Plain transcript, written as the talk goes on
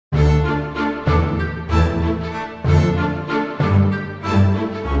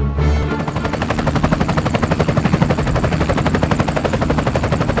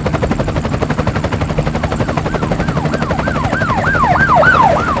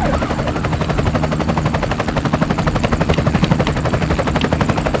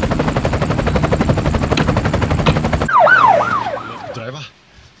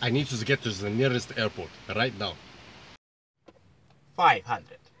need to get to the nearest airport right now.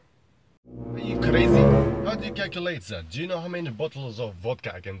 500. Are you crazy? How do you calculate that? Do you know how many bottles of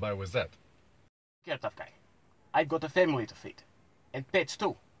vodka I can buy with that? Here, tough guy. I've got a family to feed. And pets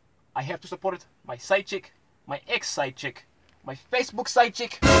too. I have to support my side chick, my ex-side chick, my Facebook side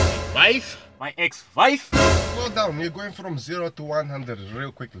chick, Wife? my ex-wife. Slow down, you're going from 0 to 100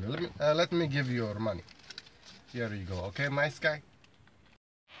 real quickly. Let me give you your money. Here you go, okay, nice guy?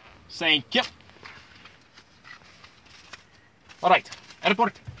 Thank you. Alright,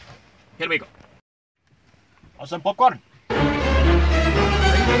 airport. Here we go. Want some popcorn?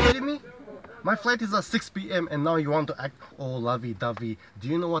 Are you kidding me? My flight is at 6 p.m. and now you want to act all lovey-dovey. Do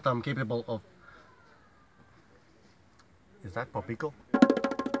you know what I'm capable of? Is that Popico?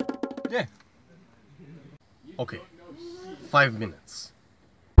 Yeah. Okay, 5 minutes.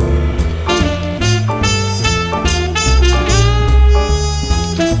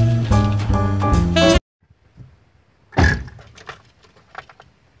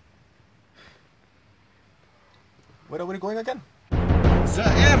 Where are we going again? The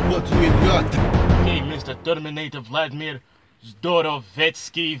airport, you idiot! Hey, Mr. Terminator Vladimir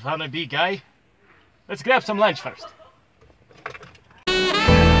Zdorovetsky wannabe guy. Let's grab some lunch first.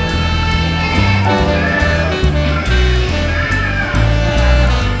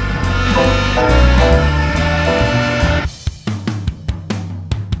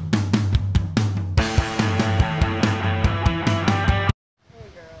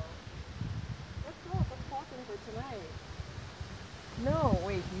 No,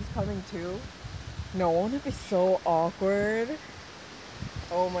 wait, he's coming too? No, won't it be so awkward?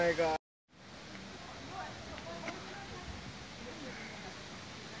 Oh my god.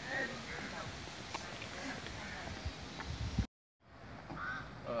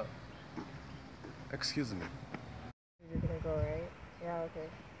 Excuse me. You're gonna go, right? Yeah,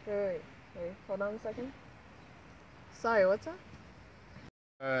 okay. Wait, hold on a second. Sorry, what's up?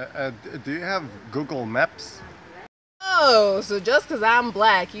 Do you have Google Maps? Oh, so just because I'm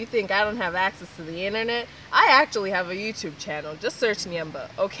black, you think I don't have access to the internet? I actually have a YouTube channel. Just search Nyemba.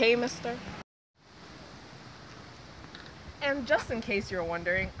 Okay, mister? And just in case you're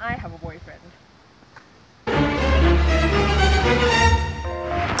wondering, I have a boyfriend.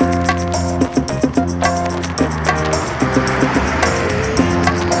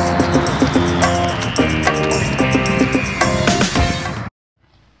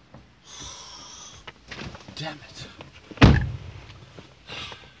 Damn it.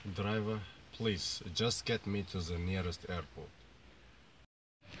 Driver, please, just get me to the nearest airport.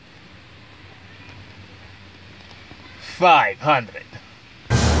 500.